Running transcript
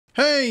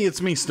Hey,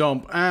 it's me,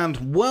 Stomp,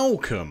 and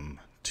welcome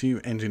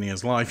to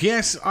Engineer's Life.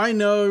 Yes, I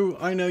know,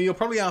 you're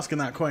probably asking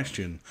that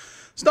question.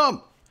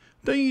 Stomp,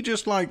 don't you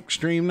just,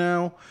 stream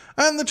now?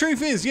 And the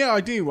truth is, yeah,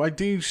 I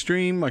do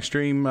stream. I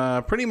stream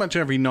pretty much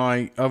every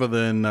night other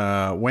than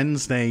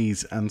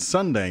Wednesdays and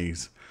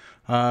Sundays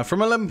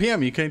from 11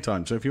 PM UK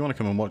time. So if you want to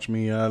come and watch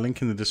me,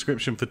 link in the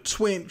description for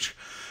Twitch.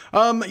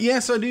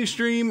 Yes, I do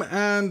stream,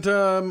 and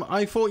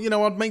I thought,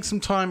 I'd make some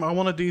time. I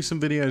want to do some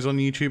videos on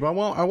YouTube. I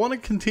want to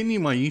continue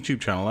my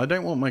YouTube channel. I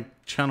don't want my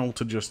channel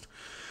to just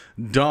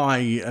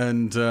die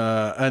and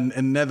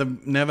never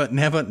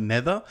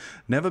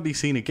be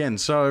seen again.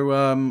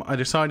 So I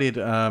decided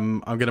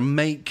I'm gonna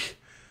make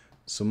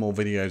some more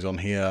videos on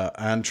here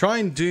and try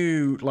and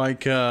do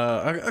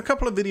a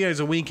couple of videos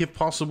a week if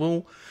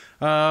possible.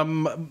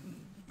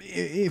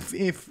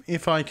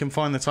 If I can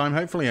find the time,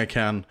 hopefully I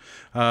can.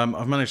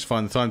 I've managed to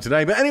find the time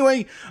today, but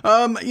anyway,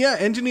 yeah,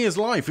 Engineer's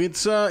Life.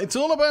 It's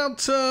all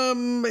about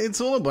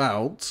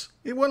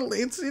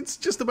it's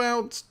just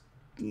about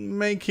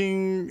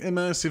making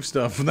immersive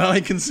stuff that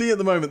I can see at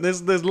the moment.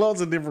 There's lots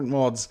of different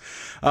mods.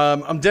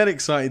 I'm dead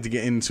excited to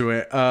get into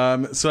it.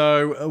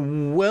 So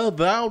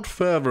without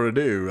further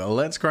ado,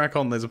 let's crack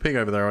on. There's a pig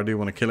over there. I do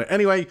want to kill it.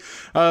 Anyway,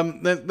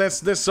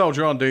 let's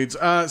soldier on, dudes.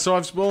 So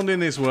I've spawned in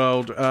this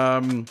world.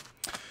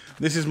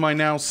 This is my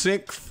now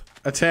 6th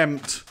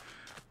attempt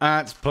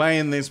at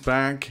playing this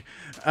back.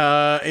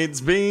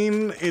 It's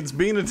been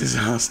a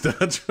disaster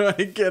trying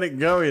to get it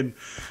going,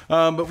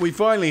 but we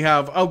finally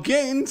have. I'll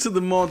get into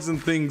the mods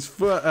and things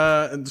for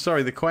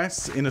the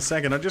quests in a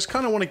second. I just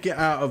kind of want to get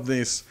out of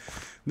this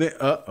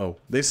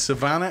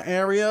savannah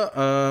area.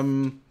 All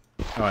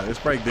right, let's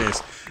break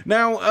this.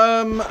 Now,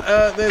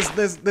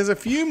 there's a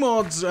few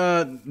mods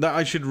that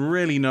I should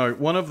really note.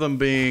 One of them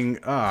being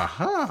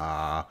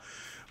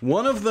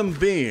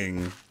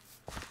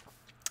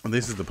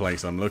this is the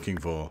place I'm looking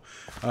for.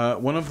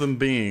 One of them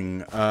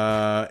being,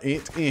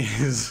 it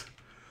is,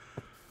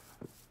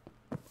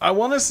 I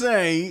want to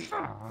say,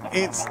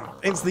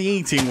 it's the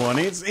eating one.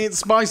 It's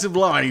Spice of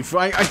Life.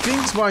 I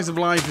think Spice of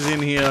Life is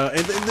in here.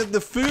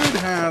 The food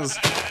has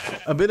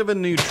a bit of a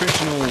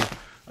nutritional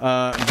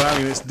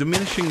value. It's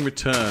diminishing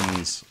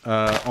returns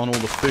on all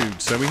the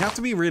food, so we have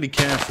to be really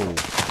careful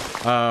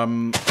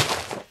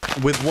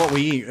with what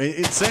we eat.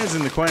 It says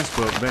in the quest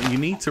book that you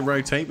need to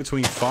rotate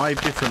between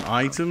 5 different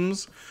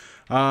items,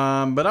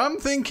 but I'm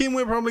thinking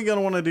we're probably going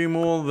to want to do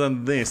more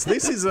than this.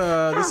 This is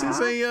a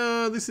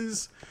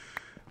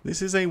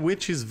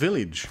witch's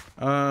village.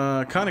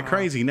 Kind of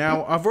crazy.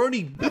 Now, I've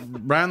already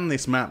ran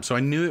this map, so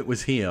I knew it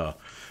was here,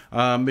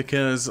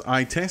 because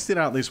I tested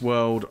out this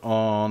world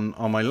on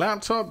my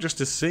laptop just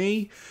to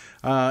see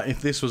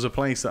if this was a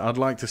place that I'd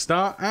like to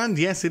start, and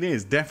yes, it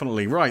is,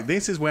 definitely. Right,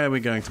 this is where we're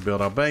going to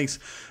build our base.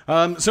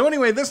 So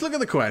anyway, let's look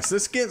at the quest.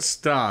 Let's get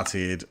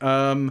started.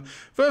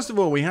 First of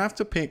all, we have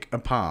to pick a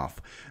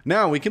path.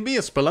 Now, we can be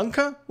a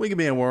spelunker, we can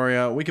be a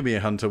warrior, we can be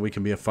a hunter, we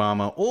can be a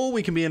farmer, or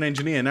we can be an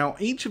engineer. Now,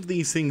 each of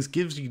these things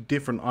gives you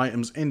different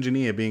items.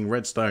 Engineer being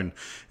redstone.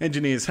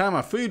 Engineer's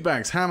hammer, food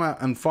bags, hammer,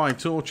 and 5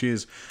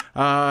 torches.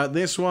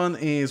 This one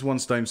is 1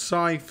 stone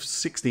scythe,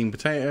 16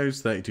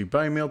 potatoes, 32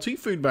 bone meal, 2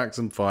 food bags,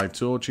 and 5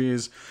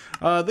 torches.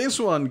 This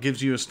one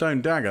gives you a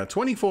stone dagger,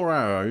 24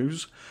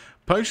 arrows,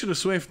 potion of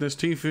swiftness,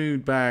 2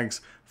 food bags,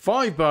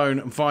 5 bone,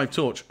 and 5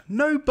 torch.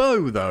 No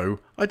bow, though.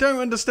 I don't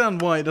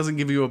understand why it doesn't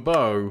give you a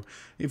bow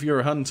if you're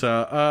a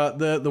hunter.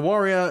 The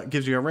warrior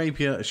gives you a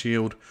rapier, a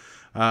shield,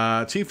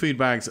 2 food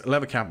bags,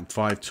 leather cap, and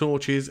 5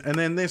 torches. And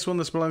then this one,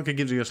 the spelunker,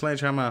 gives you a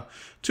sledgehammer,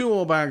 2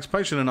 ore bags,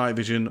 potion of night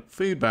vision,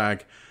 food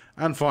bag,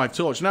 and 5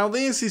 torch. Now,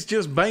 this is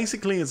just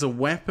basically as a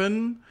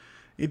weapon.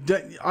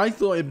 I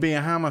thought it'd be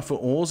a hammer for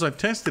ores. I've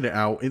tested it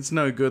out. It's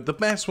no good. The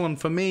best one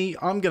for me,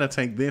 I'm going to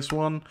take this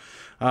one.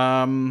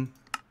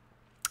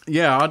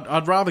 Yeah,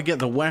 I'd rather get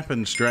the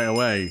weapon straight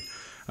away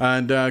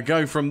and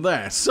go from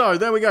there. So,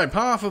 there we go.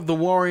 Path of the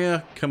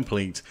Warrior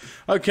complete.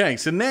 Okay,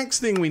 so next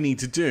thing we need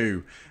to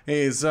do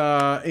is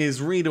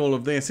read all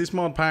of this. This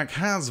mod pack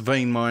has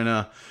Vein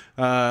Miner.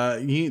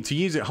 To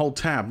use it, hold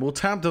tab. Well,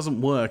 tab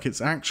doesn't work.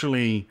 It's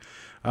actually...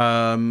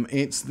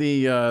 it's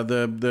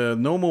the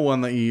normal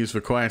one that you use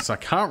for quests. I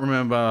can't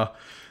remember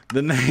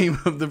the name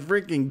of the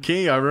freaking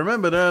key. I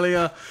remembered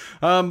earlier.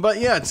 But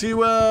yeah,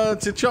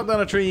 to chop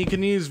down a tree, you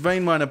can use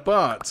Vein Miner,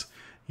 but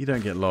you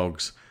don't get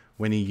logs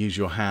when you use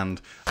your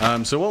hand.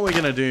 So what we're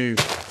gonna do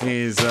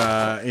is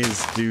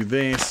do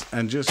this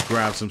and just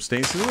grab some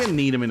sticks. We're gonna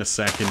need them in a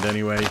second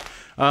anyway.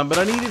 But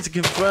I needed to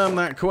confirm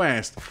that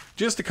quest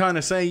just to kind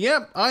of say,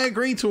 yep, I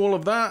agree to all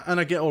of that, and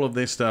I get all of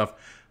this stuff.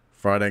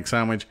 Fried egg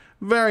sandwich.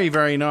 Very,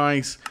 very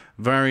nice.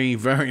 Very,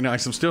 very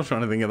nice. I'm still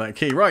trying to think of that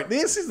key. Right,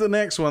 this is the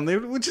next one,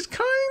 which is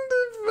kind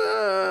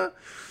of,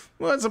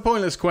 well, it's a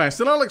pointless quest,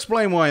 and I'll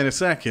explain why in a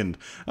second.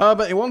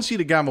 But it wants you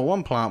to gather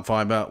 1 plant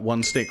fiber,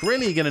 1 stick.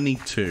 Really, you're going to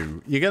need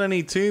 2. You're going to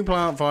need 2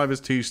 plant fibers,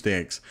 2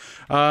 sticks.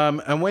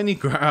 And when you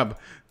grab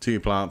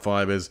 2 plant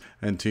fibers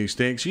and 2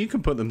 sticks, you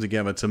can put them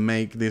together to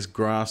make this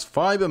grass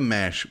fiber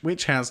mesh,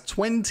 which has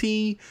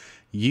 20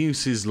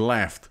 uses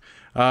left.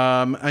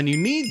 And you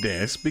need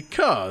this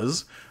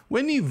because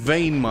when you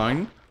vein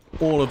mine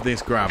all of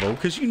this gravel,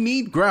 because you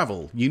need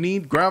gravel. You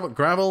need gravel.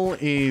 Gravel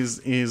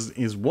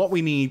is what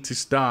we need to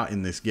start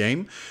in this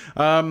game.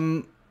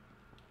 Yeah,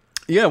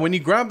 when you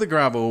grab the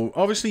gravel,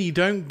 obviously you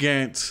don't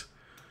get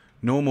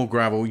normal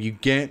gravel. You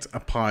get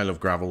a pile of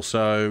gravel.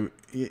 So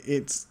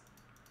it's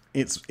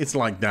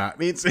like that.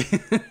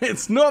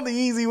 It's not the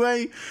easy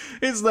way.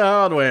 It's the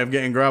hard way of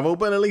getting gravel,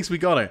 but at least we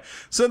got it.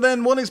 So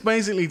then what it's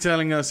basically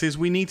telling us is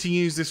we need to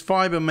use this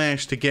fiber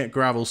mesh to get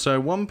gravel. So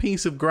one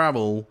piece of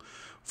gravel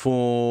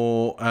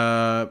for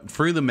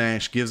through the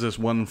mesh gives us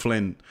 1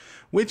 flint,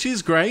 which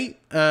is great.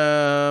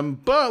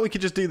 But we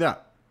could just do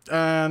that.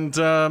 And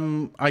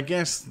I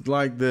guess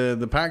like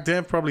the pack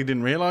dev probably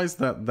didn't realize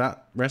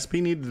that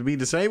recipe needed to be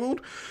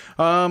disabled.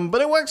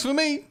 But it works for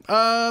me.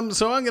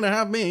 So I'm gonna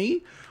have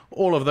me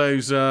all of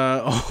those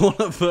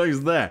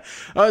there.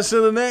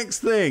 So the next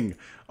thing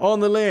on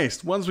the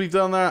list, once we've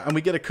done that and we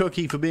get a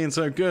cookie for being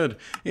so good,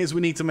 is we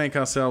need to make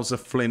ourselves a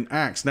flint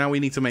axe. Now we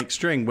need to make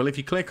string. Well, if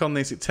you click on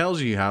this, it tells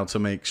you how to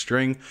make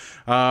string.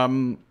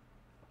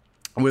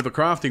 With a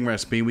crafting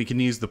recipe, we can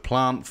use the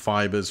plant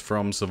fibers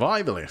from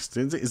Survivalist.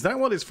 Is that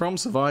what it's from,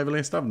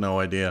 Survivalist? I have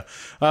no idea.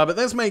 But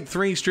let's make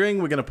 3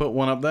 string. We're going to put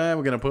one up there.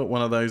 We're going to put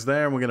one of those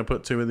there. And we're going to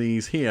put 2 of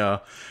these here.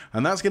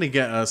 And that's going to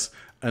get us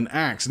an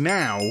axe.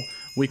 Now,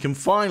 we can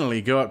finally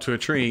go up to a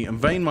tree and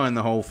vein mine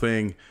the whole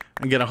thing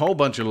and get a whole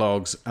bunch of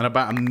logs and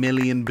about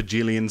 1,000,000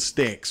 bajillion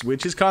sticks,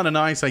 which is kind of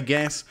nice, I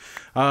guess.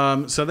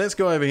 So let's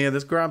go over here.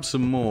 Let's grab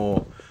some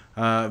more.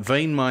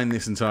 Vein mine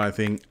this entire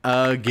thing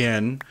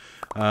again.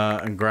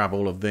 And grab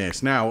all of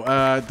this.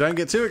 Now, don't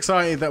get too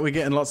excited that we're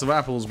getting lots of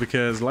apples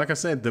because, like I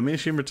said,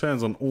 diminishing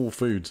returns on all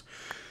foods.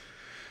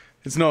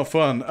 It's not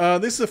fun.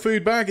 This is a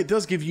food bag. It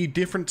does give you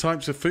different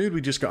types of food.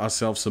 We just got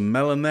ourselves some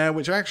melon there,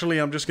 which actually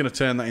I'm just going to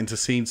turn that into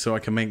seeds so I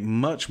can make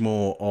much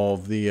more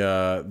of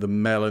the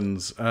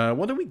melons.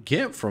 What do we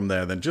get from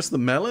there then? Just the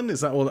melon?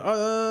 Is that all?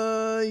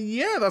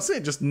 Yeah, that's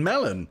it. Just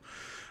melon.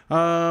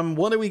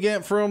 What do we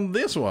get from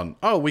this one?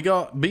 Oh, we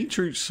got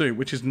beetroot soup,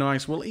 which is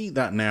nice. We'll eat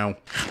that now.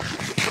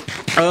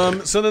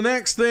 So the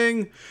next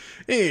thing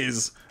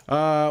is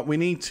we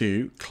need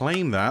to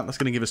claim that. That's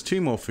going to give us 2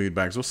 more food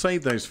bags. We'll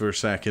save those for a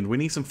second. We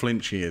need some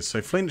flint shears.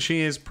 So flint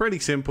shears, pretty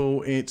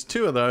simple. It's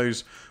 2 of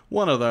those,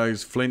 1 of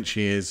those, flint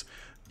shears,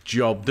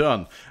 job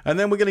done. And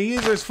then we're going to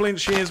use those flint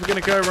shears. We're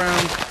going to go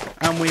around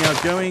and we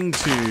are going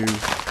to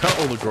cut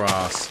all the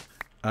grass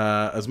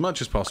as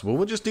much as possible.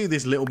 We'll just do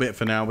this little bit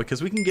for now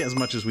because we can get as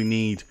much as we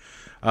need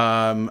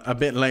a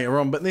bit later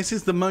on. But this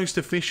is the most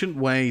efficient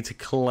way to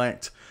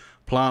collect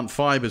plant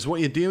fibers. What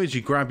you do is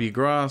you grab your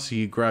grass,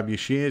 you grab your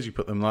shears, you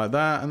put them like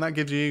that, and that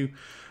gives you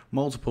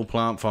multiple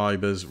plant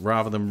fibers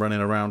rather than running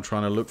around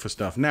trying to look for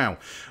stuff. Now,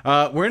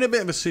 we're in a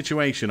bit of a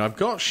situation. I've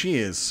got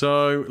shears,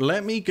 so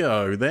let me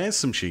go. There's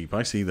some sheep.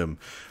 I see them.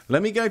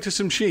 Let me go to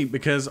some sheep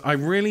because I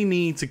really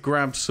need to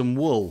grab some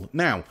wool.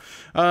 Now,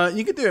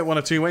 you could do it 1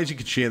 of 2 ways. You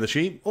could shear the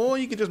sheep, or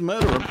you could just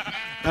murder them,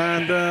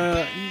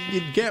 and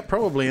you'd get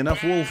probably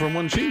enough wool from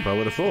 1 sheep, I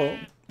would have thought.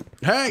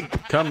 Hey,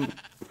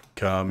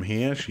 come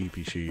here,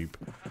 sheepy sheep.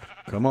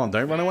 Come on,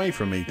 don't run away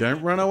from me.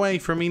 Don't run away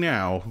from me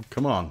now.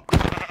 Come on.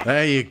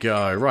 There you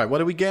go. Right, what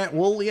do we get?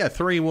 Wool? Yeah,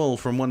 3 wool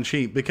from 1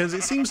 sheep. Because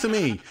it seems to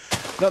me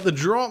that the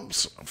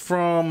drops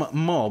from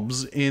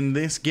mobs in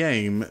this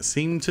game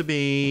seem to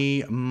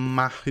be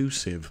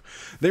massive.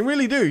 They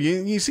really do.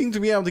 You seem to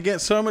be able to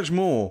get so much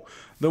more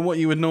than what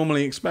you would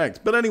normally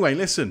expect. But anyway,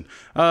 listen.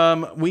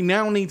 We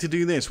now need to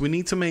do this. We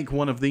need to make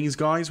one of these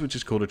guys, which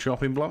is called a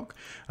chopping block.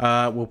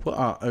 We'll put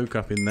our oak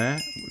up in there.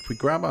 If we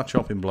grab our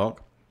chopping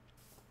block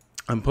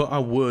and put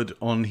our wood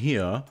on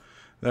here,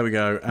 there we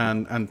go,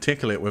 and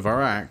tickle it with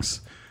our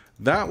axe,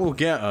 that will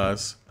get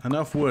us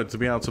enough wood to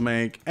be able to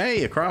make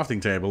A, a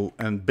crafting table,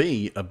 and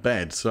B, a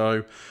bed.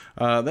 So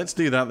let's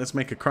do that. Let's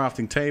make a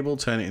crafting table,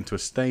 turn it into a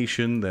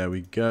station. There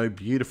we go.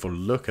 Beautiful.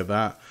 Look at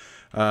that.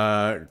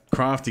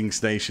 Crafting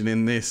station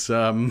in this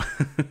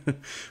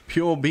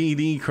pure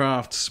BD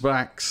craft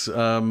specs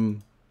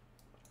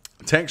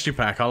texture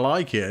pack. I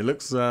like it. It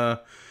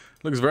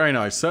looks very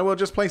nice. So we'll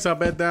just place our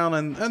bed down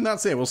and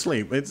that's it. We'll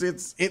sleep. It's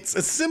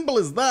as simple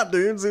as that,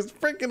 dudes. It's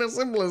freaking as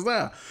simple as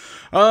that.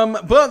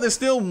 But there's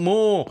still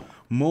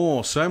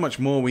so much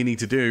more we need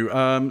to do.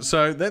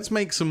 So let's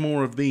make some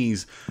more of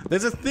these.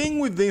 There's a thing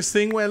with this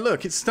thing where,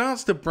 look, it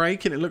starts to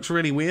break and it looks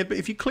really weird, but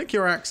if you click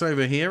your axe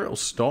over here, it'll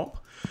stop.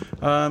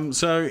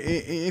 So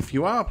if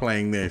you are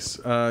playing this,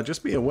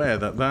 just be aware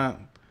that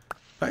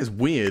is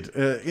weird.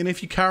 And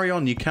if you carry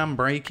on, you can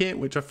break it,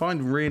 which I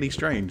find really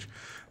strange.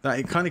 That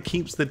it kind of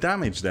keeps the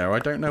damage there. I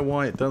don't know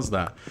why it does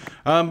that.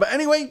 But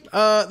anyway,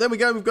 there we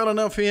go. We've got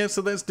enough here.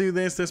 So let's do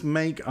this. Let's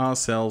make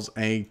ourselves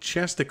a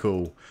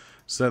chesticle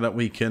so that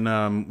we can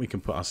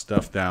put our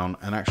stuff down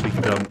and actually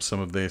dump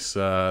some of this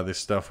this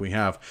stuff we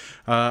have.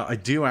 I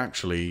do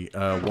actually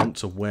want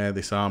to wear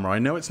this armor. I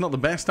know it's not the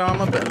best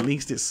armor, but at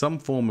least it's some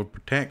form of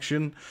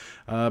protection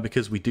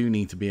because we do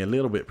need to be a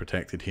little bit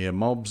protected here.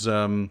 Mobs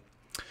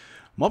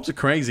Mobs are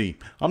crazy.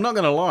 I'm not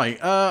going to lie.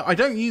 I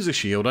don't use a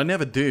shield. I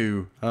never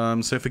do.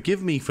 So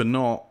forgive me for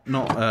not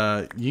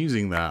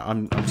using that.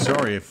 I'm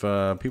sorry if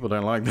people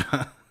don't like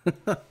that.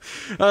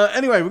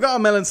 Anyway, we've got our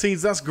melon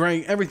seeds. That's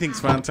great. Everything's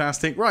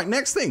fantastic. Right,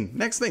 next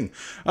thing.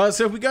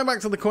 So if we go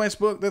back to the quest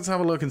book, let's have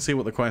a look and see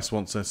what the quest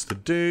wants us to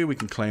do. We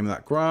can claim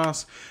that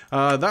grass.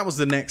 That was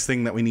the next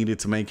thing that we needed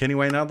to make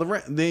anyway. Now,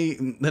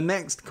 the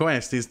next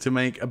quest is to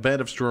make a bed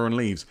of straw and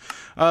leaves,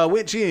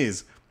 which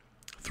is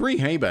 3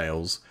 hay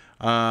bales,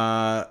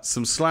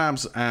 some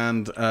slabs,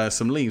 and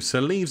some leaves.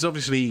 So leaves,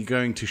 obviously,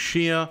 going to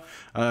shear,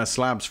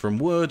 slabs from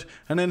wood,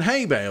 and then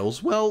hay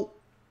bales, well,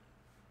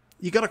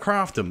 you got to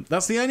craft them.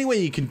 That's the only way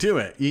you can do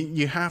it.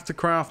 You have to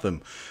craft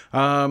them.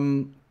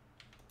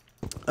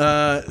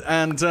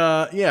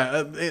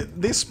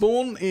 This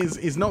spawn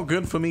is not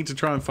good for me to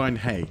try and find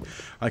hay.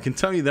 I can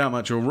tell you that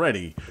much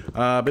already.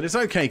 But it's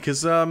okay,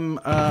 because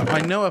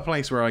I know a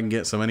place where I can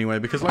get some anyway,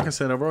 because like I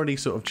said, I've already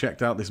sort of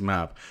checked out this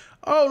map.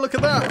 Oh, look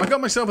at that! I got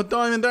myself a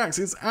diamond axe.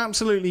 It's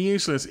absolutely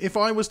useless. If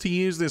I was to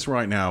use this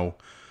right now,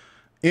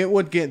 it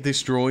would get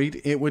destroyed.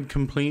 It would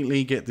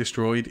completely get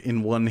destroyed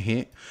in one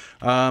hit,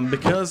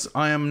 because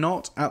I am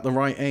not at the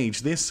right age.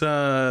 This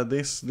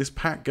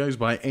pack goes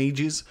by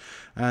ages,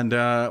 and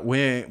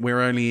we're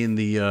only in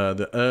the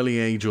early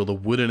age, or the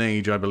wooden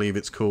age, I believe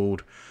it's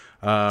called.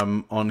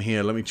 On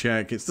here, let me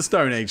check. It's the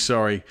Stone Age,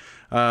 sorry,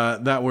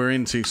 that we're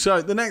into.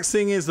 So the next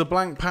thing is the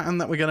blank pattern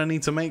that we're going to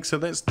need to make. So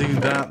let's do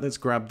that. Let's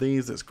grab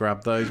these. Let's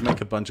grab those.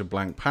 Make a bunch of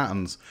blank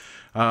patterns.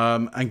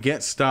 And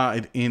get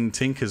started in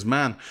Tinker's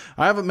Man.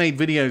 I haven't made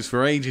videos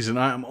for ages, and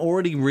I'm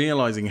already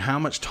realizing how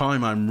much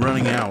time I'm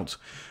running out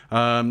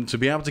to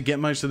be able to get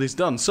most of this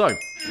done. So,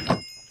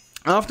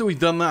 after we've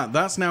done that,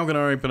 that's now going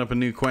to open up a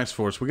new quest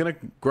for us. We're going to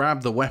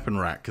grab the weapon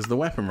rack, because the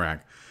weapon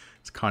rack,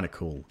 it's kind of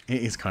cool.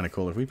 It is kind of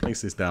cool. If we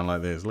place this down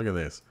like this, look at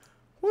this.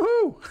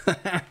 Woohoo!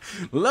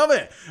 Love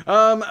it.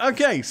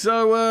 Okay,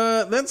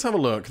 so let's have a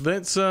look.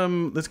 Let's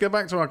go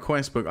back to our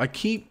quest book. I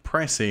keep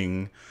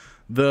pressing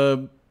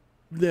the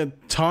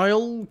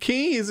tile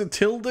key. Is it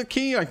tilde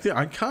key? I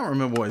can't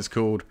remember what it's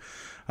called.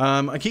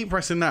 I keep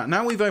pressing that.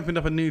 Now we've opened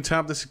up a new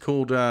tab. This is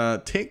called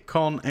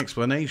TickCon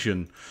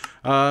Explanation.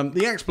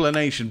 The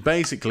explanation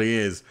basically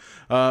is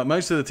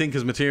most of the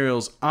Tinker's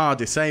materials are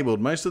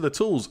disabled. Most of the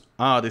tools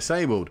are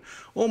disabled.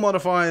 All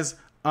modifiers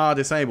are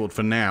disabled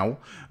for now.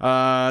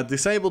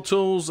 Disabled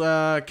tools,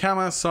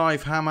 cammer,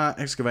 scythe, hammer,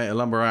 excavator,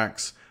 lumber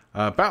axe,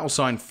 battle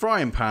sign,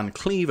 frying pan,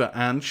 cleaver,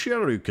 and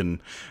shuriken.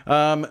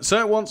 So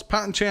it wants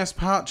pattern chest,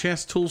 part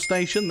chest, tool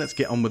station. Let's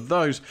get on with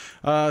those.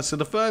 So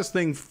the first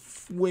thing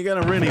we're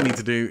going to really need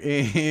to do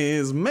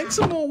is make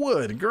some more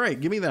wood.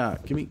 Great, give me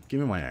that. Give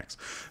me my axe.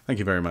 Thank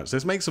you very much.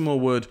 Let's make some more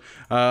wood.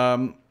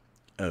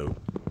 Oh,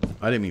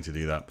 I didn't mean to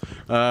do that.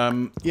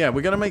 Yeah,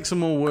 we're gonna make some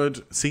more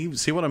wood.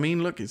 See what I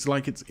mean? Look, it's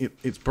like it's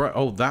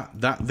oh,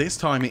 that this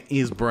time it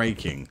is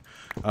breaking.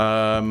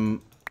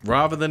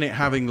 Rather than it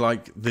having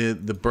like the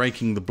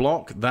breaking the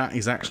block, that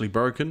is actually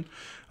broken.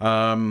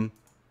 So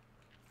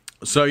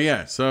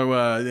yeah,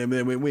 so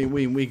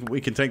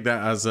we can take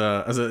that as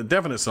a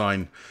definite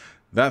sign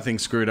that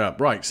thing's screwed up.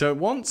 Right, so it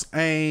wants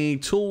a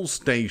tool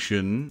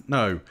station.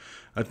 No,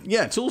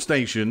 yeah, tool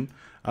station.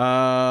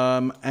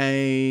 One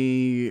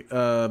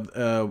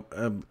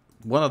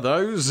of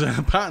those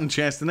pattern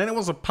chest, and then it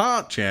was a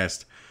part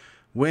chest,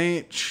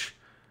 which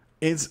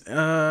is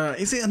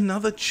it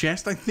another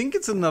chest? I think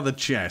it's another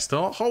chest.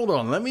 Oh, hold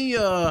on, let me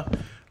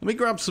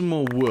grab some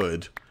more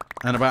wood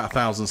and about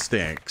 1,000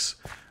 sticks,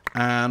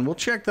 and we'll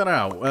check that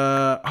out.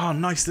 Oh,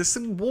 nice. There's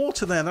some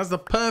water there. That's the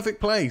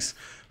perfect place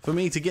for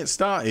me to get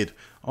started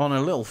on a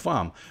little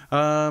farm.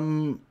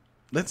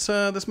 Let's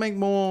make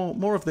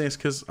more of this,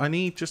 because I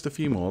need just a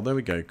few more. There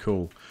we go,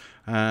 cool.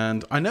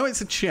 And I know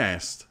it's a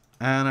chest,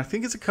 and I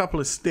think it's a couple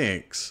of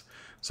sticks.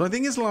 So I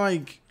think it's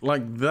like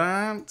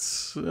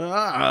that.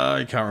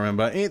 I can't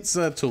remember. It's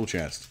a tool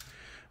chest.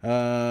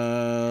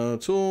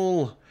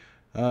 Tool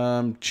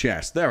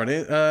chest. There it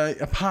is.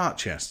 A part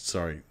chest,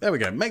 sorry. There we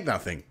go. Make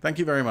that thing. Thank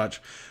you very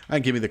much.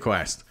 And give me the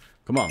quest.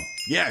 Come on.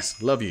 Yes,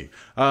 love you.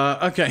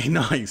 Okay,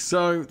 nice.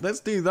 So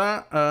let's do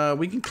that.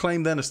 We can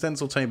claim then a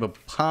stencil table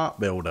part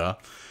builder,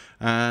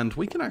 and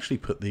we can actually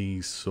put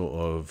these sort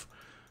of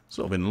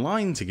in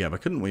line together,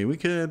 couldn't we? We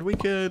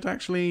could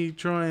actually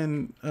try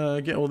and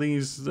get all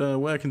these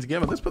working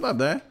together. Let's put that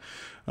there.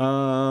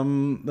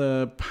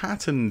 The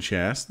pattern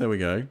chest. There we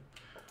go.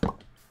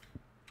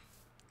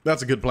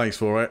 That's a good place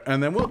for it.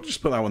 And then we'll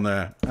just put that one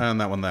there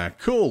and that one there.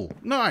 Cool.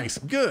 Nice.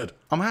 Good.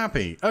 I'm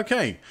happy.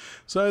 Okay.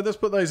 So let's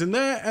put those in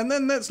there. And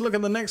then let's look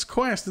at the next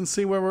quest and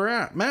see where we're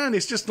at. Man,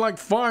 it's just like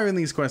firing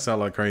these quests out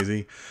like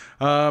crazy.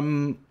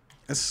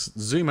 Let's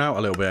zoom out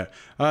a little bit.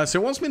 So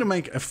it wants me to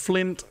make a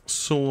flint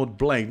sword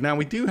blade. Now,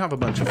 we do have a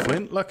bunch of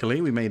flint. Luckily,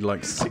 we made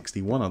like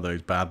 61 of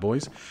those bad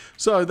boys.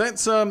 So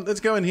let's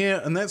go in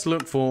here and let's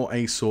look for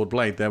a sword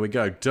blade. There we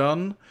go.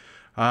 Done.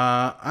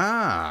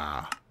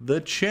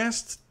 The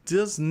chest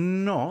does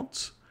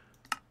not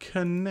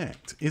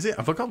connect. Is it?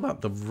 Have I got that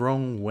the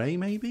wrong way,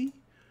 maybe?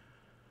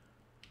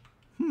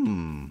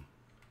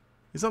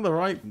 Is that the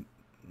right?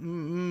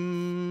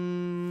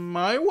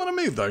 I want to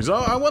move those.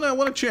 I want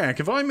to check.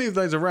 If I move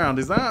those around,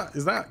 is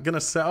that going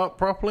to set up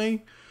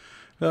properly?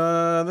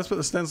 Let's put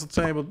the stencil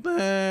table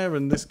there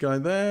and this guy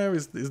there.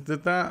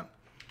 Did that?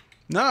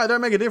 No, it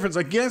don't make a difference.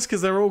 I guess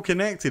because they're all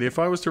connected. If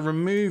I was to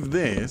remove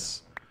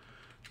this,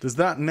 does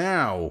that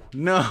now?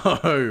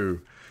 No.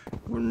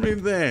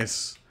 Remove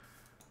this.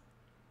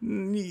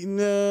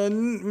 No.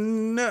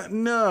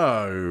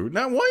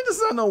 Now, why does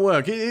that not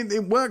work?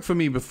 It worked for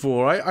me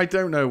before. I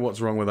don't know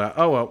what's wrong with that.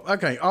 Oh, well.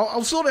 Okay,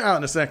 I'll sort it out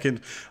in a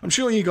second. I'm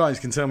sure you guys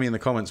can tell me in the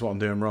comments what I'm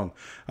doing wrong.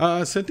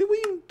 So did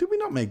we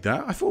not make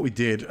that? I thought we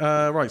did.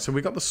 Right, so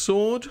we got the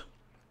sword.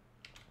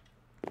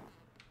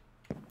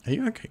 Are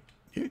you okay?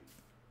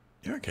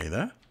 You're okay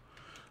there?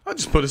 I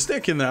just put a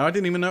stick in there. I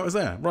didn't even know it was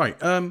there. Right.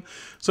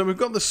 So we've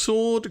got the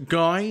sword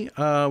guy.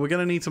 We're going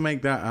to need to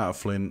make that out of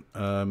flint.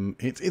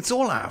 It's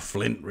all out of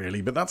flint,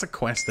 really, but that's a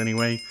quest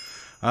anyway.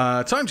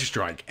 Time to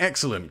strike.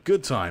 Excellent.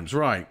 Good times.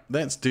 Right.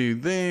 Let's do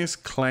this.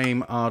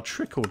 Claim our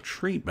trick or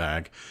treat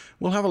bag.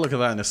 We'll have a look at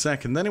that in a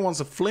second. Then it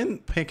wants a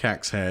flint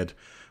pickaxe head,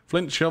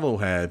 flint shovel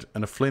head,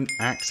 and a flint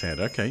axe head.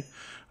 Okay.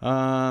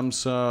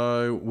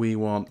 So we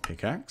want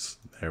pickaxe.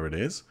 There it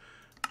is.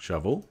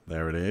 Shovel.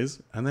 There it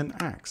is. And then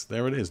axe.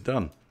 There it is.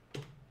 Done.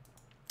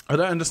 I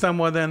don't understand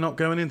why they're not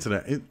going into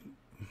that. It's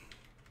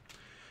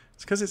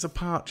because it's a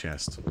part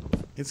chest.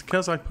 It's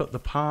because I put the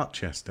part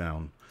chest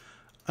down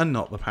and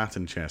not the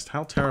pattern chest.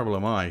 How terrible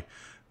am I?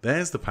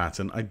 There's the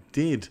pattern. I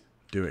did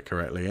do it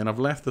correctly, and I've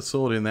left the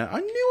sword in there. I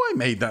knew I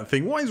made that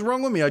thing. What is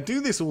wrong with me? I do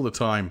this all the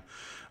time.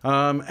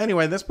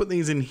 Anyway, let's put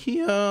these in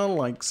here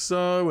like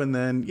so, and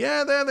then,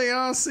 yeah, there they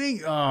are.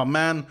 See? Oh,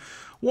 man.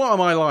 What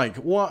am I like?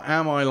 What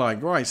am I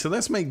like? Right, so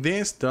let's make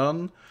this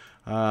done.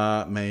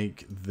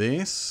 Make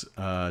this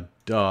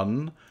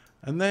done,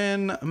 and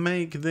then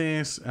make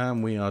this,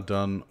 and we are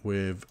done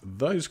with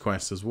those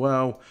quests as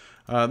well.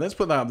 Let's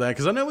put that up there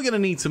because I know we're going to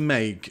need to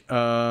make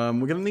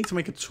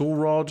a tool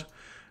rod,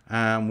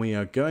 and we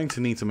are going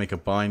to need to make a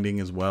binding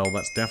as well.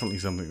 That's definitely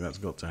something that's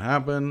got to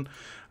happen.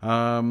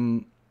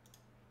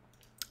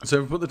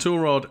 So we put the tool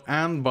rod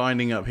and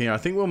binding up here. I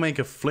think we'll make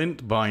a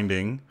flint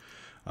binding,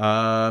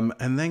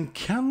 and then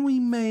can we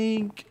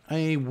make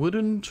a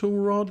wooden tool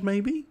rod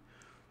maybe?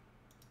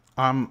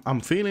 I'm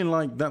feeling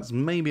like that's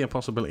maybe a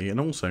possibility, and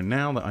also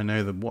now that I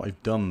know that what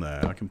I've done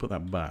there, I can put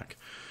that back.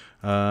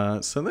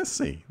 So let's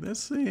see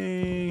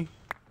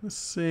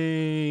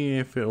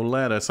if it'll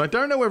let us. I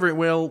don't know whether it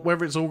will,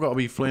 whether it's all got to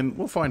be flint.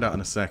 We'll find out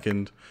in a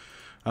second.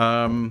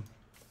 But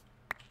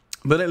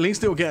at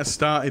least it'll get us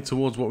started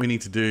towards what we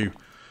need to do,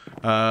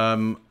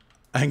 and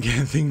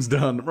get things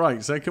done.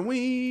 Right. So can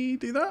we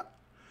do that?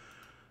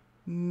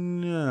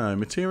 No.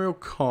 Material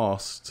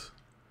cost.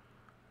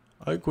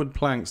 Oakwood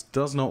planks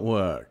does not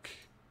work.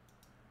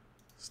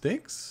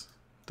 Sticks?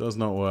 Does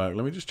not work.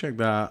 Let me just check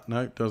that.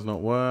 No, does not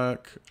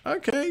work.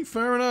 Okay,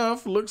 fair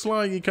enough. Looks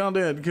like you can't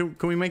do it. Can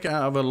we make it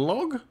out of a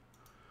log?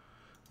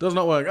 Does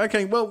not work.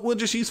 Okay, well, we'll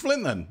just use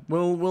flint then.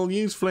 We'll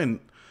use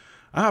flint.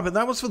 Ah, but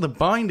that was for the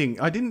binding.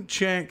 I didn't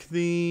check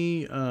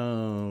the...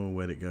 Oh,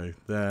 where'd it go?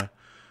 There.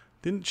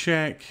 Didn't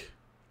check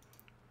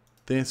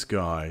this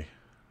guy.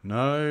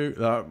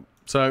 No.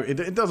 So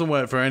it doesn't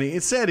work for any...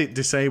 It said it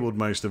disabled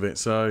most of it,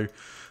 so...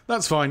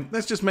 That's fine.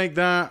 Let's just make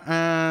that,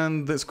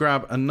 and let's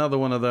grab another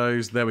one of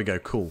those. There we go.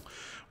 Cool.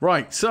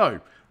 Right, so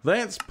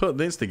let's put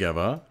this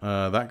together.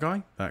 That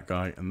guy,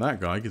 and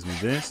that guy gives me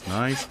this.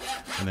 Nice.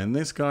 And then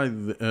this guy.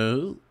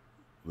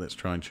 Let's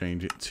try and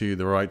change it to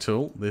the right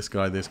tool. This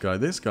guy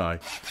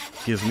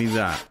gives me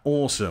that.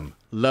 Awesome.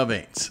 Love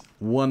it.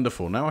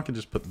 Wonderful. Now I can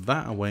just put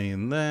that away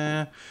in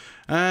there.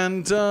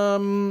 And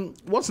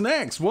what's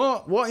next?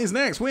 What is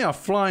next? We are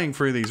flying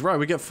through these. Right,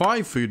 we get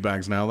 5 food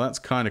bags now. That's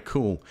kind of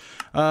cool.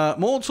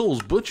 More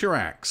tools. Butcher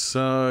axe.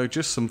 So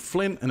just some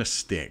flint and a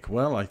stick.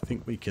 Well, I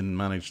think we can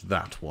manage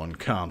that one,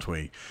 can't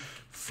we?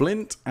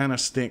 Flint and a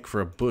stick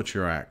for a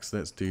butcher axe.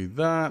 Let's do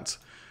that.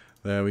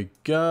 There we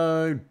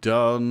go.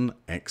 Done.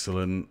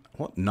 Excellent.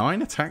 What?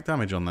 9 attack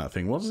damage on that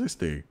thing. What does this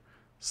do?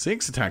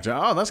 6 attack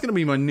damage. Oh, that's going to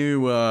be my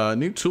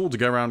new tool to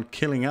go around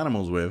killing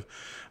animals with.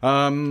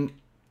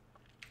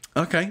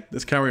 Okay,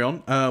 let's carry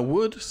on.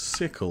 Wood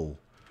sickle.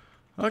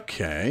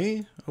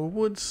 Okay, a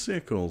wood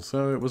sickle.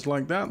 So it was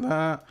like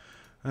that,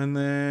 and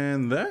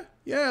then there.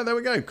 Yeah, there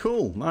we go.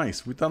 Cool,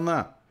 nice. We've done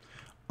that.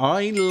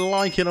 I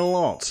like it a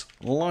lot.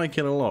 Like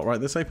it a lot. Right,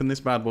 let's open this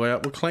bad boy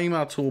up. We'll claim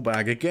our tool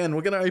bag. Again,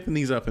 we're going to open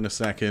these up in a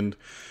second.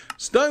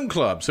 Stone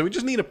club. So we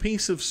just need a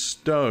piece of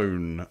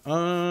stone.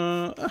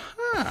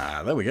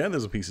 Aha, there we go.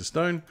 There's a piece of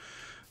stone.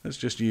 Let's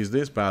just use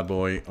this bad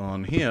boy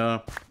on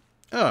here.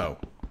 Oh.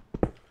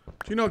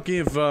 Do you not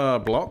give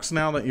blocks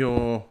now that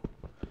you're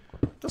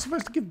not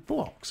supposed to give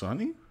blocks, aren't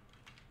you?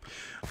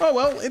 Oh,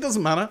 well, it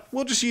doesn't matter.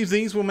 We'll just use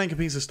these. We'll make a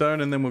piece of stone,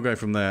 and then we'll go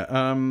from there.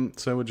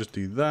 So we'll just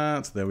do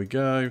that. There we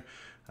go.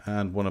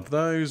 And one of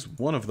those,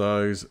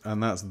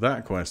 and that's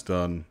that quest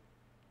done.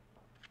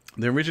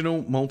 The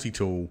original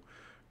multi-tool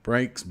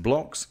breaks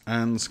blocks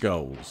and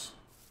skulls.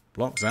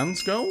 Blocks and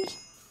skulls?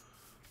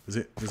 Does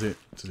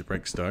it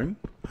break stone?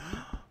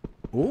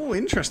 Oh,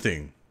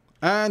 interesting.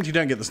 And you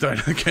don't get the stone.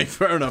 Okay,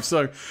 fair enough.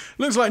 So,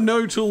 looks like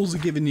no tools are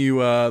giving you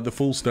the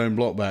full stone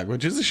block back,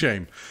 which is a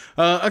shame.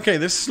 Okay,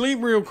 let's sleep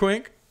real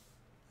quick.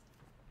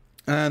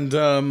 And,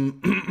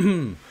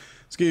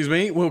 excuse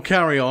me, we'll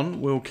carry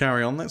on.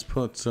 Let's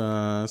put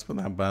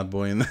that bad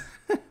boy in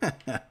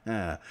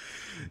there.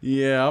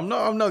 Yeah, I'm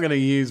not going to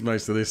use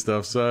most of this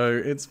stuff,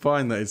 so it's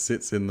fine that it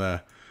sits in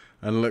there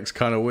and looks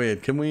kind of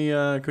weird. Can we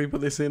put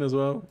this in as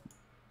well?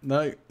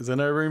 No? Is there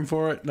no room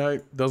for it? No?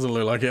 Doesn't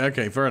look like it.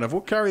 Okay, fair enough.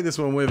 We'll carry this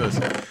one with us.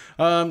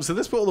 So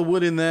let's put all the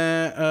wood in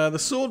there. The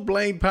sword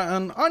blade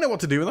pattern. I know what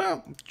to do with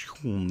that.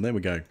 There we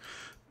go.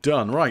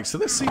 Done. Right, so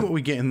let's see what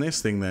we get in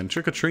this thing then.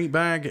 Trick-or-treat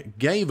bag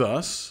gave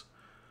us...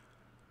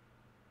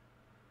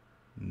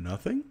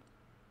 nothing?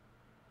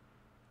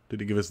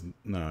 Did it give us...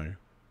 no.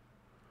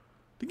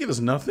 Did it give us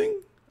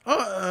nothing?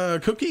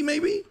 Cookie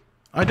maybe?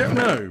 I don't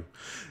know.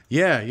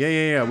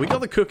 Yeah. We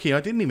got the cookie.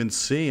 I didn't even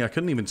see. I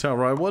couldn't even tell.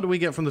 Right, what do we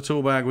get from the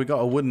tool bag? We got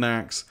a wooden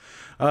axe.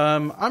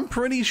 I'm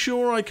pretty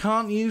sure I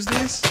can't use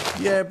this.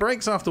 Yeah, it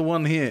breaks after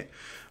one hit.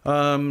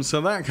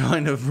 So that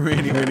kind of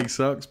really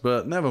sucks,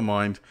 but never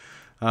mind.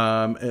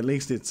 At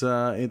least it's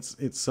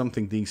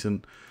something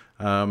decent.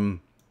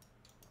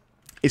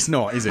 It's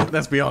not, is it?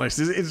 Let's be honest.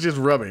 It's just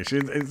rubbish.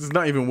 It's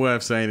not even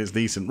worth saying it's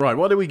decent. Right,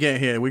 what do we get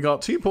here? We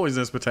got 2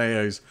 poisonous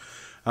potatoes,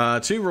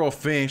 2 raw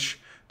fish,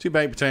 2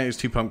 baked potatoes,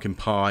 2 pumpkin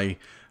pie,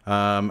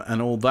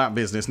 and all that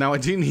business. Now, I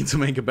do need to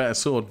make a better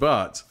sword,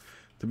 but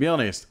to be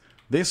honest,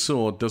 this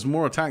sword does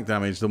more attack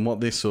damage than what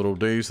this sword will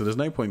do, so there's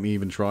no point me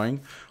even trying.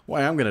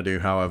 What I am going to do,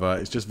 however,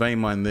 is just vein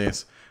mine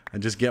this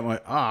and just get my...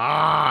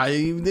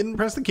 I didn't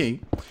press the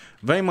key.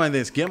 Vein mine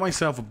this, get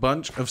myself a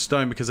bunch of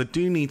stone, because I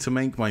do need to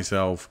make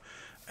myself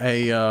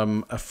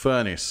a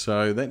furnace.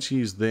 So let's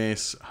use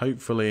this,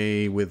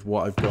 hopefully, with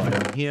what I've got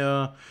in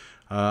here.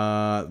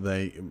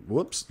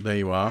 Whoops, there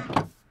you are.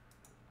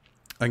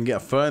 I can get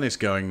a furnace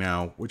going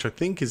now, which I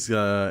think is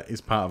part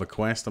of a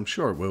quest. I'm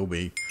sure it will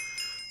be.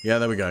 Yeah,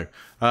 there we go.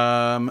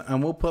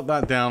 And we'll put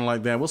that down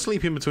like there. We'll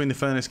sleep in between the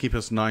furnace, keep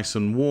us nice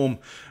and warm.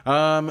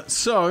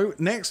 So,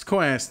 next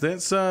quest.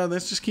 Let's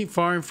just keep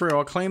firing through.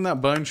 I'll claim that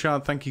bone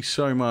shard. Thank you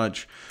so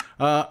much.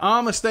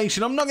 Armor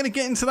station. I'm not going to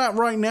get into that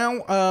right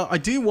now. I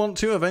do want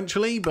to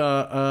eventually,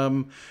 but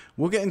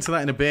we'll get into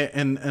that in a bit.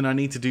 And I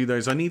need to do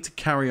those. I need to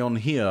carry on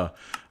here,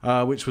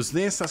 which was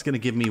this. That's going to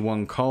give me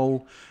 1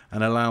 coal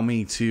and allow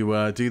me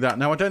to do that.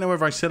 Now, I don't know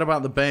whether I said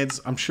about the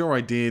beds. I'm sure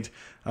I did.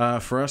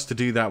 For us to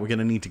do that, we're going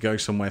to need to go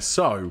somewhere.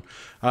 So,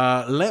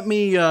 let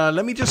me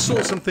just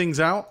sort some things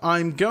out.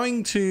 I'm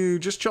going to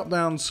just chop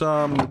down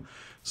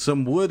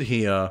some wood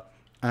here,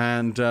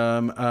 and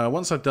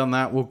once I've done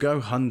that, we'll go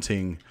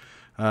hunting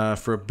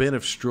for a bit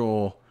of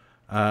straw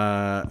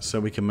so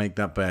we can make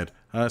that bed.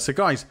 So,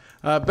 guys,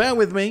 bear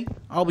with me.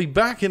 I'll be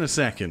back in a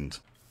second.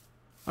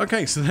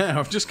 Okay, so now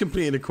I've just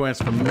completed a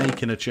quest for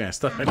making a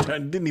chest. I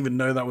didn't even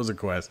know that was a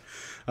quest.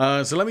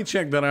 So let me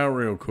check that out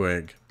real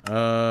quick.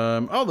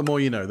 Oh, the more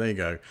you know. There you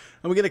go.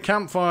 And we get a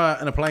campfire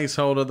and a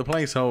placeholder. The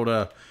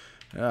placeholder,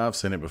 I've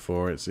seen it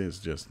before. It's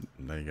just,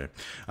 there you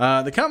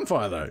go. The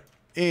campfire, though,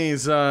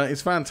 is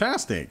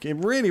fantastic. It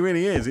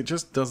really is. It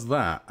just does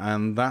that,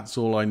 and that's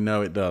all I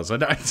know it does. I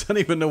don't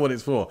even know what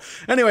it's for.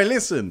 Anyway,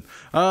 listen.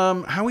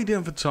 How are we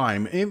doing for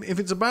time? If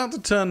it's about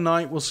to turn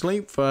night, we'll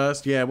sleep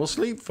first. Yeah, we'll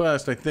sleep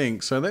first, I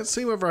think. So let's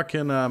see whether I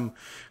can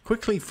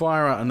quickly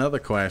fire out another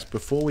quest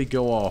before we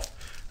go off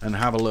and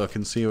have a look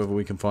and see whether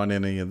we can find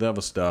any of the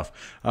other stuff.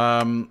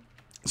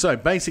 So,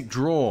 basic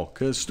drawer,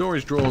 because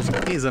storage drawers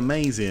is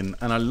amazing,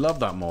 and I love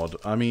that mod.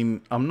 I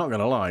mean, I'm not going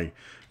to lie.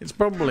 It's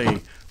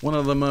probably one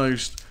of the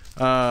most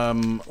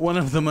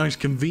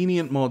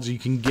convenient mods you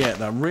can get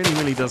that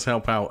really does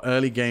help out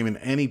early game in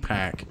any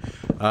pack.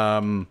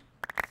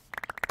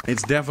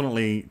 It's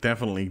definitely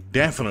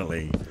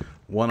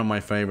one of my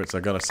favorites, I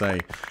gotta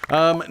say.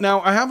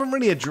 Now, I haven't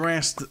really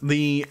addressed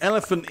the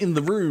elephant in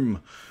the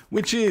room,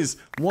 which is,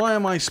 why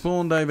am I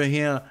spawned over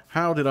here?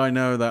 How did I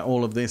know that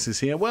all of this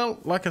is here? Well,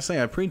 like I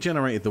say, I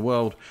pre-generated the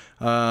world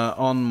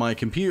on my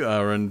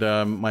computer and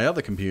my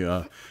other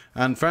computer,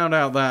 and found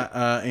out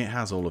that it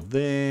has all of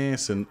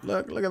this, and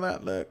look at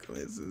that, look,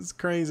 it's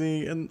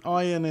crazy, and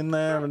iron in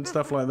there and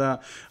stuff like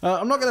that.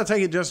 I'm not going to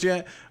take it just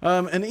yet,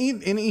 and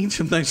in each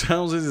of those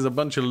houses is a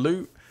bunch of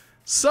loot.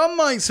 Some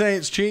might say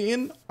it's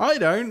cheating. I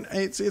don't.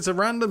 It's a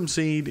random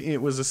seed. It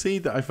was a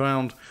seed that I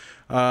found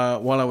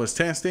while I was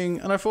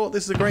testing, and I thought,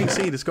 this is a great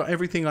seed. It's got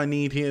everything I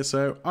need here,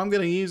 so I'm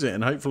going to use it,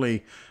 and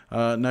hopefully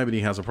nobody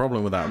has a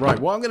problem with that. Right,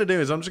 what I'm going to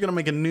do is I'm just going to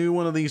make a new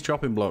one of these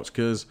chopping blocks,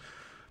 because,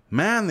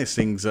 man, this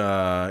thing's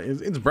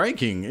it's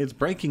breaking. It's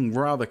breaking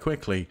rather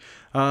quickly.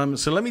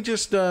 So let me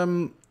just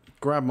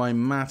grab my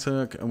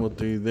mattock, and we'll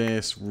do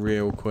this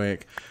real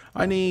quick.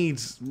 I need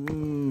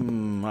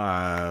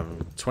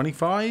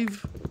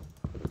 25?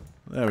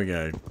 There we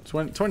go.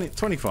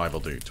 25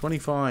 will do.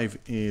 25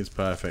 is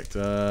perfect.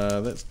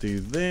 Let's do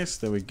this.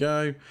 There we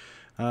go.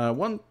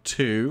 1,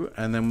 2,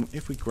 and then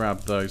if we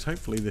grab those,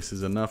 hopefully this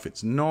is enough.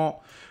 It's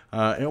not.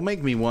 It'll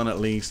make me 1 at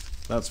least.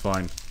 That's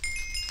fine.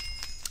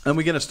 And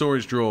we get a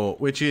storage drawer,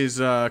 which is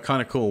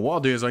kind of cool. What I'll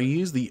do is I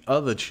use the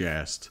other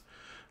chest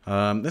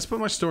Let's put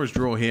my storage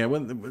drawer here.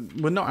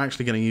 We're not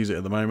actually going to use it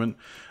at the moment.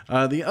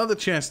 The other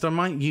chest I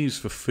might use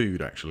for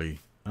food, actually.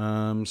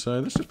 So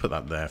let's just put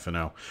that there for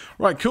now.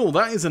 Right, cool.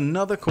 That is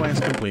another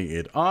quest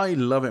completed. I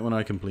love it when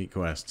I complete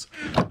quests.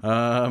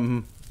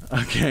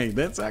 Okay,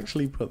 let's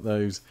actually put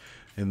those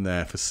in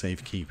there for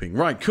safekeeping.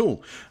 Right,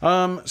 cool.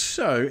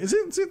 So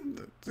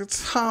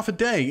it's half a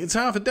day. It's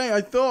half a day.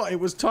 I thought it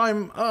was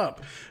time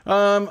up.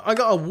 I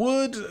got a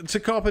wood to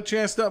copper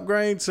chest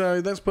upgrade,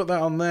 so let's put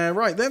that on there.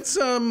 Right, let's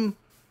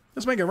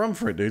make a run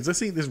for it, dudes.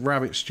 Let's eat this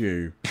rabbit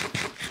stew.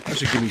 That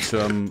should give me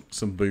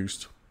some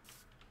boost.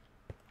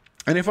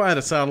 And if I had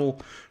a saddle,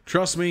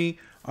 trust me,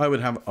 I would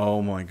have...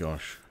 Oh my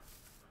gosh.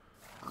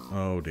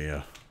 Oh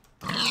dear.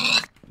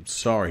 I'm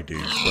sorry,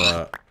 dudes,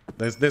 but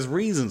there's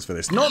reasons for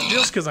this. Not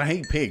just because I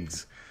hate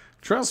pigs.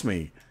 Trust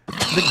me.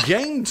 The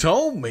game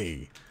told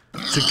me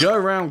to go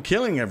around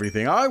killing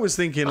everything. I was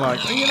thinking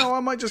like, you know,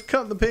 I might just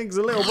cut the pigs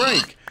a little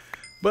break.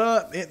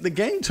 But the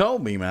game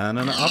told me, man,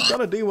 and I've got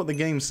to do what the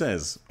game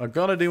says. I've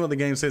got to do what the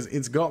game says.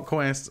 It's got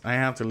quests. I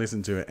have to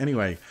listen to it.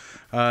 Anyway,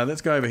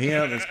 let's go over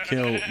here. Let's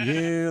kill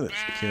you.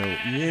 Let's kill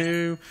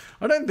you.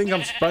 I don't think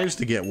I'm supposed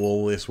to get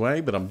wool this way,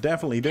 but I'm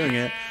definitely doing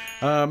it.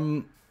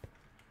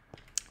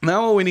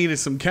 Now all we need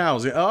is some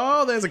cows.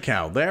 Oh, there's a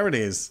cow. There it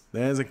is.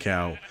 There's a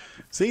cow.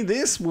 See,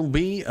 this will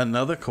be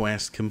another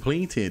quest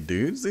completed,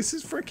 dudes. This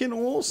is freaking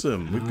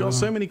awesome. We've got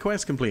so many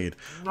quests completed.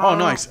 Oh,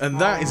 nice. And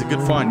that is a good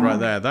find right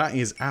there. That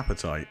is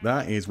appetite.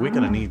 That is... We're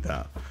going to need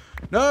that.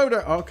 No,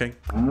 don't... Okay.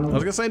 I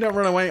was going to say don't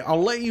run away.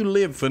 I'll let you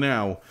live for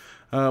now.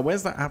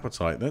 Where's that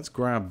appetite? Let's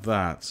grab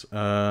that.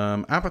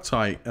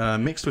 Appetite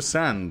mixed with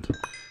sand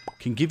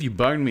can give you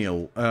bone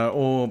meal.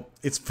 Or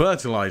it's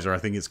fertilizer, I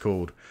think it's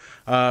called.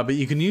 But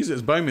you can use it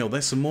as bone meal.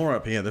 There's some more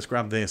up here. Let's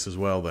grab this as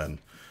well then.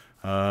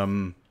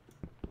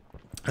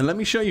 And let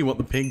me show you what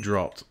the pig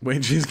dropped,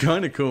 which is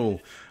kind of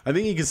cool. I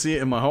think you can see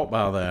it in my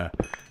hotbar there.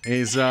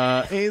 Is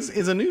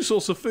a new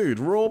source of food,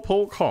 raw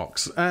pork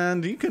hocks,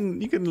 and you can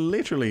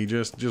literally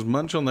just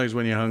munch on those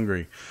when you're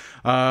hungry.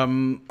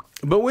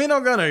 But we're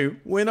not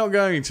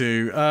going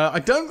to. I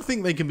don't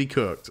think they can be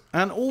cooked,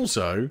 and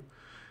also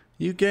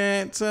you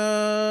get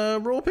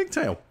raw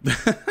pigtail.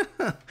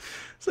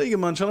 So you can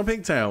munch on a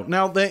pigtail.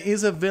 Now there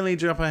is a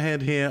village up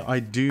ahead here. I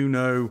do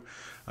know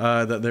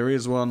that there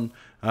is one.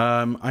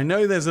 I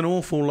know there's an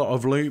awful lot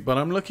of loot, but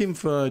I'm looking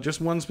for just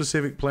one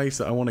specific place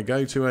that I want to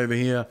go to over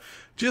here,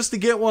 just to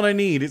get what I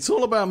need. It's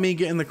all about me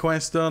getting the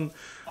quest done,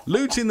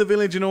 looting the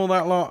village and all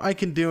that lot. I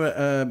can do it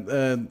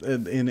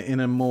in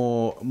a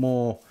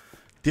more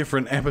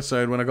different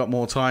episode when I got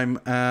more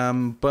time.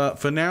 But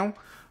for now,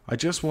 I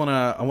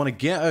want to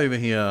get over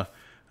here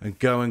and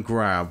go and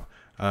grab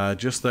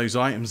just those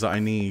items that I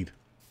need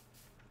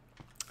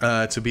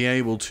to be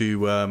able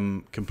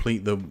to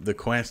complete the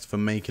quest for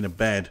making a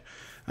bed.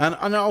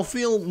 And I'll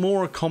feel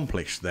more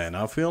accomplished then.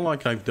 I'll feel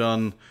like I've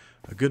done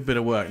a good bit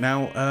of work.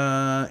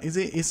 Now,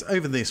 it's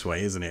over this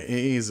way, isn't it?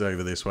 It is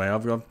over this way.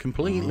 I've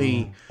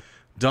completely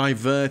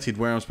diverted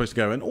where I'm supposed to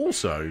go. And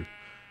also,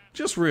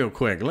 just real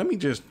quick, let me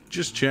just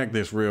check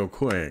this real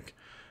quick.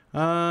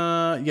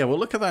 Yeah, we'll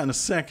look at that in a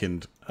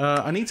second.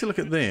 I need to look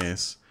at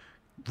this.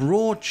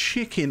 Raw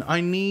chicken. I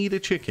need a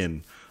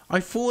chicken. I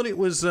thought it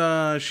was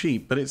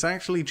sheep, but it's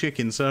actually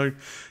chicken. So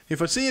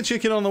if I see a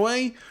chicken on the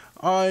way,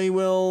 I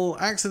will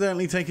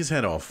accidentally take his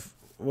head off.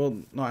 Well,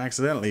 not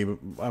accidentally, but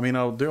I mean,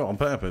 I'll do it on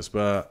purpose,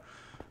 but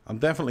I'm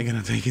definitely going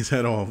to take his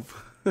head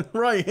off.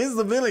 Right, here's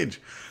the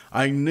village.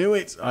 I knew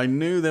it. I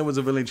knew there was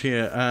a village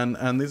here,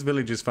 and this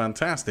village is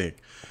fantastic.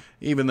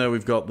 Even though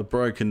we've got the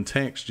broken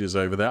textures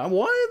over there.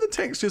 Why are the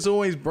textures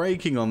always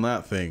breaking on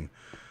that thing?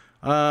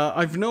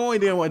 I've no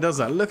idea why it does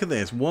that. Look at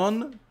this.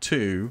 1,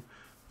 2,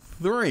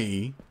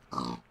 3,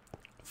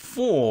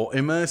 4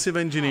 immersive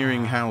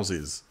engineering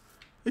houses.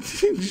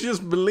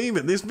 Just believe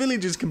it. This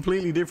village is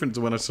completely different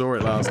to when I saw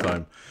it last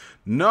time.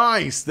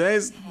 Nice.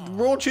 There's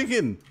raw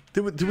chicken.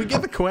 Did we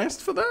get the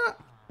quest for that?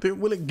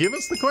 Will it give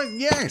us the quest?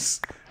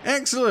 Yes.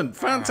 Excellent.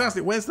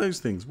 Fantastic. Where's those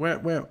things?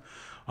 Where?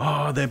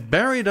 Oh, they're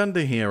buried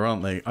under here,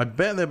 aren't they? I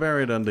bet they're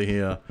buried under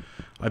here.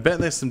 I bet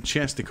there's some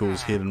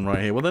chesticles hidden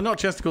right here. Well, they're not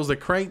chesticles. They're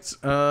crates.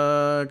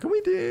 Can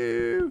we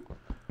do...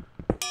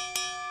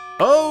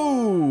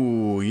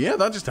 Oh, yeah,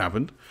 that just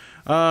happened.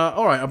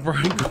 Alright, I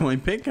broke my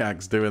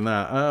pickaxe doing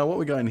that. What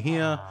we got in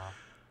here?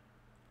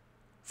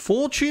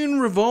 Fortune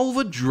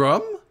revolver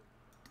drum?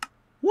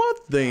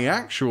 What the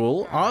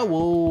actual? I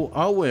will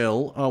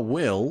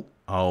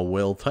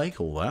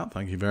take all that.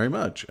 Thank you very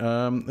much.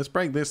 Let's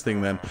break this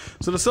thing then.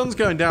 So the sun's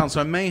going down,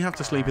 so I may have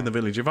to sleep in the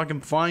village. If I can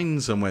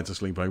find somewhere to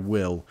sleep, I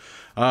will.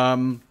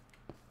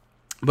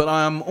 But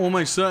I am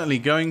almost certainly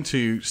going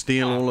to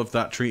steal all of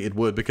that treated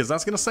wood because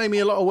that's going to save me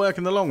a lot of work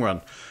in the long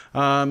run.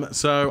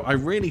 So I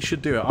really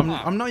should do it.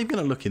 I'm not even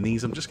going to look in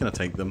these. I'm just going to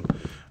take them.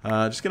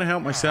 Just going to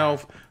help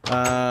myself.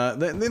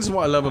 This is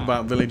what I love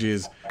about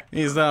villages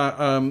is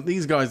that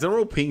these guys, they're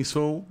all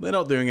peaceful. They're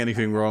not doing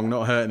anything wrong,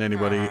 not hurting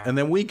anybody. And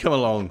then we come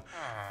along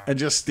and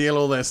just steal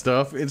all their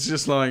stuff. It's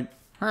just like,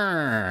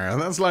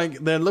 that's like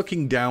they're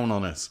looking down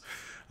on us.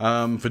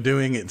 for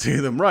doing it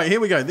to them. Right, here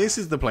we go. This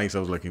is the place I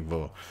was looking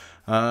for.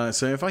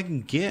 So if I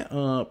can get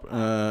up,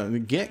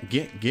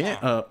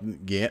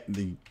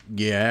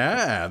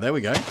 yeah, there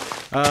we go.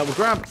 We'll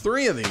grab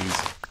 3 of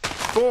these.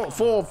 4,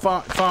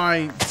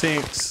 5,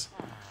 6,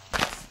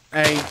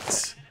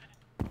 8,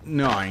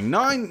 9.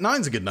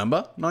 Nine's a good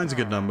number. Nine's a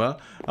good number.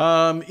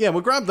 Yeah,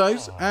 we'll grab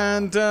those.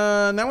 And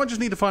now I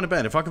just need to find a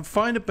bed. If I can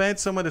find a bed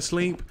somewhere to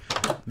sleep,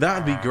 that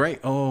would be great.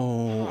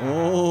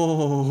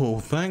 Oh,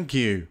 thank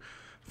you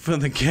for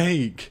the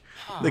cake.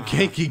 The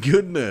cakey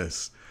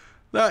goodness.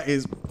 That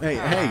is...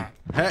 Hey,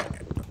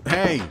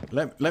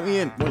 let me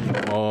in.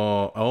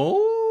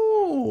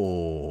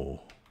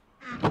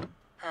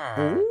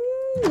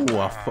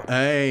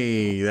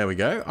 Hey, there we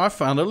go. I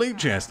found a loot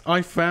chest.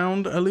 I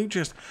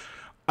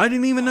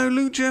didn't even know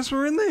loot chests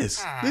were in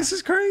this. This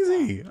is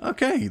crazy.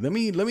 Okay, let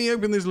me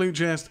open this loot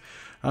chest.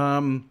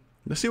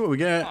 Let's see what we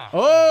get.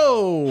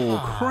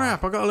 Oh,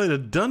 crap. I got a load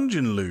of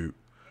dungeon loot.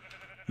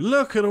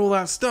 Look at all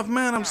that stuff.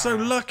 Man, I'm so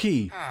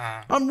lucky.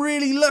 I'm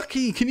really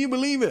lucky. Can you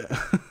believe it?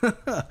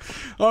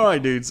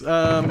 Alright, dudes.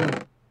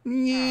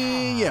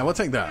 Yeah, we'll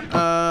take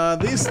that.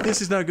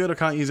 This is no good. I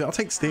can't use it. I'll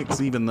take sticks,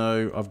 even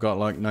though I've got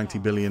like 90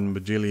 billion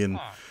bajillion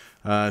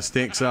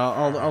sticks.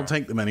 I'll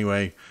take them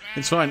anyway.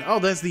 It's fine. Oh,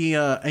 there's the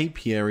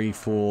apiary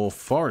for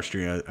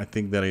forestry, I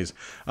think that is.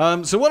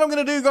 So what I'm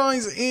going to do,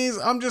 guys, is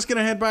I'm just going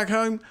to head back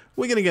home.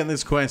 We're going to get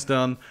this quest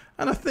done,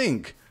 and I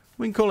think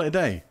we can call it a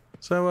day.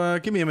 So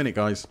give me a minute,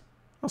 guys.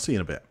 I'll see you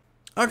in a bit.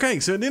 Okay,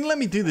 so it didn't let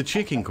me do the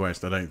chicken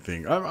quest, I don't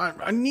think.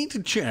 I need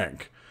to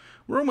check.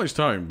 We're almost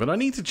home, but I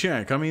need to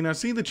check. I mean, I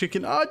see the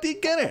chicken. Oh, I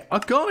did get it. I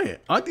got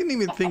it. I didn't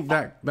even think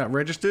that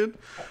registered.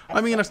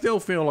 I mean, I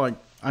still feel like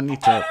I need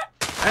to...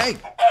 Hey!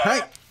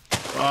 Oh,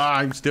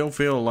 I still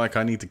feel like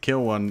I need to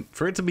kill one.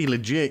 For it to be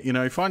legit, you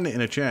know, find it in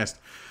a chest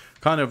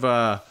kind of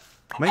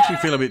makes me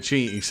feel a bit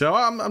cheaty. So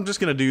I'm just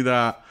going to do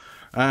that.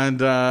 And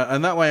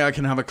that way I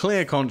can have a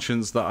clear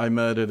conscience that I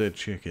murdered a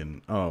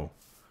chicken. Oh.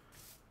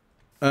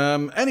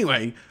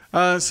 Anyway,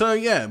 so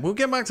yeah, we'll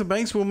get back to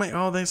base. We'll make...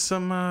 Oh, there's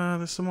some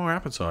more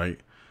appetite.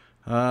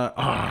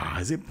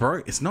 Is it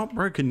broke? It's not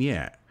broken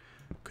yet.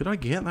 Could I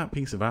get that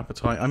piece of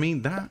appetite? I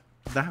mean, that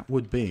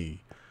would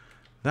be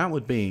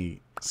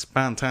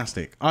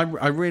fantastic.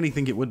 I really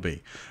think it would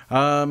be.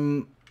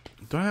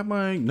 Do I have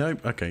my...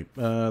 Nope. Okay.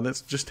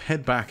 Let's just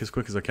head back as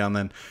quick as I can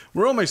then.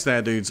 We're almost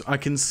there, dudes. I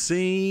can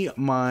see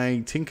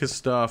my tinker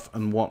stuff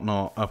and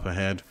whatnot up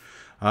ahead.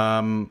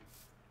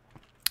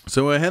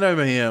 So we'll head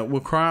over here,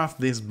 we'll craft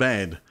this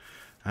bed,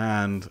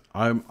 and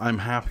I'm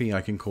happy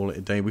I can call it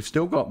a day. We've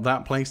still got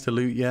that place to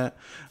loot yet,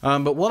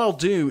 but what I'll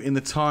do in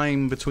the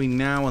time between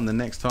now and the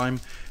next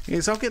time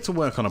is I'll get to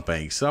work on a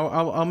base. So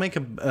I'll make a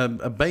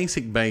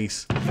basic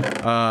base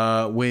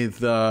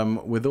with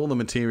all the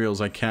materials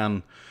I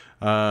can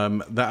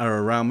that are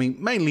around me.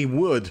 Mainly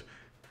wood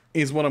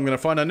is what I'm going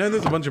to find. I know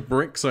there's a bunch of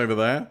bricks over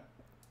there,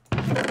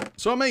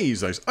 so I may use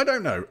those. I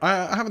don't know.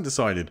 I haven't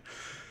decided.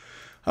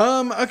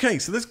 Okay,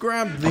 so let's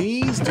grab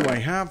these. Do I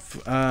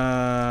have,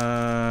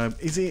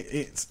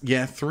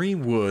 yeah, 3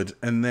 wood,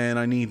 and then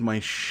I need my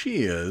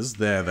shears.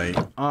 There they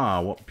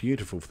are. What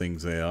beautiful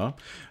things they are.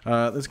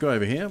 Let's go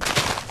over here,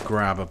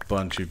 grab a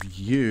bunch of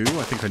you.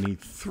 I think I need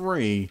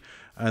 3,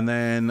 and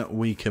then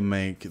we can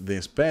make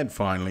this bed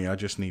finally. I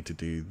just need to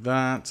do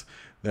that.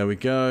 There we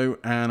go,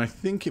 and I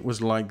think it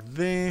was like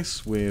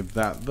this with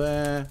that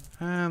there,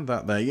 and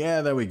that there.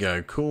 Yeah, there we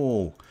go.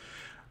 Cool.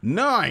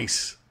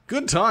 Nice.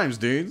 Good times,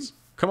 dudes.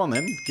 Come on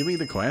then, give me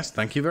the quest.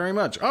 Thank you very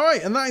much. All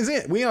right, and that is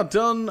it. We are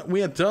done.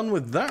 We are done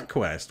with that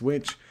quest,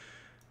 which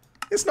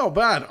it's not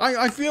bad.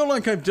 I feel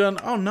like I've done.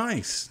 Oh,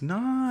 nice,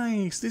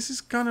 nice. This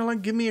is kind of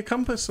like give me a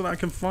compass so that I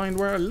can find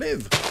where I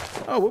live.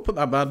 Oh, we'll put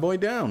that bad boy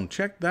down.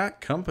 Check that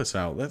compass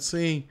out. Let's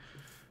see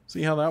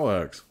how that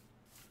works.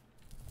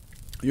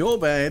 Your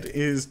bed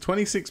is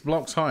 26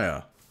 blocks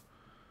higher.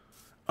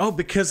 Oh,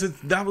 because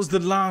that was the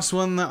last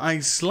one that I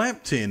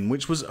slept in,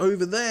 which was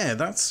over there.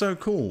 That's so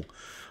cool.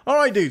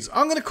 Alright, dudes,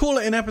 I'm going to call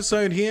it an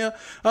episode here.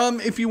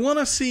 If you want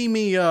to see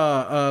me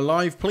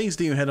live, please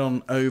do head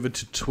on over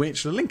to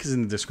Twitch. The link is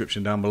in the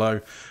description down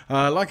below.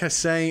 Like I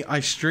say, I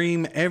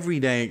stream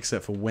every day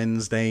except for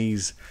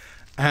Wednesdays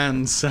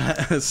and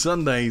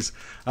Sundays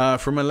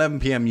from 11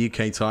 PM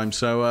UK time.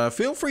 So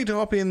feel free to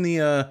hop in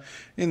the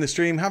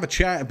stream, have a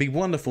chat. It'd be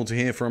wonderful to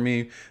hear from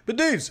you. But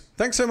dudes,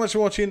 thanks so much for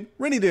watching.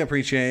 Really do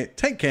appreciate it.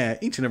 Take care,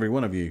 each and every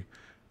one of you.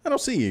 And I'll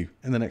see you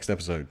in the next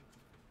episode.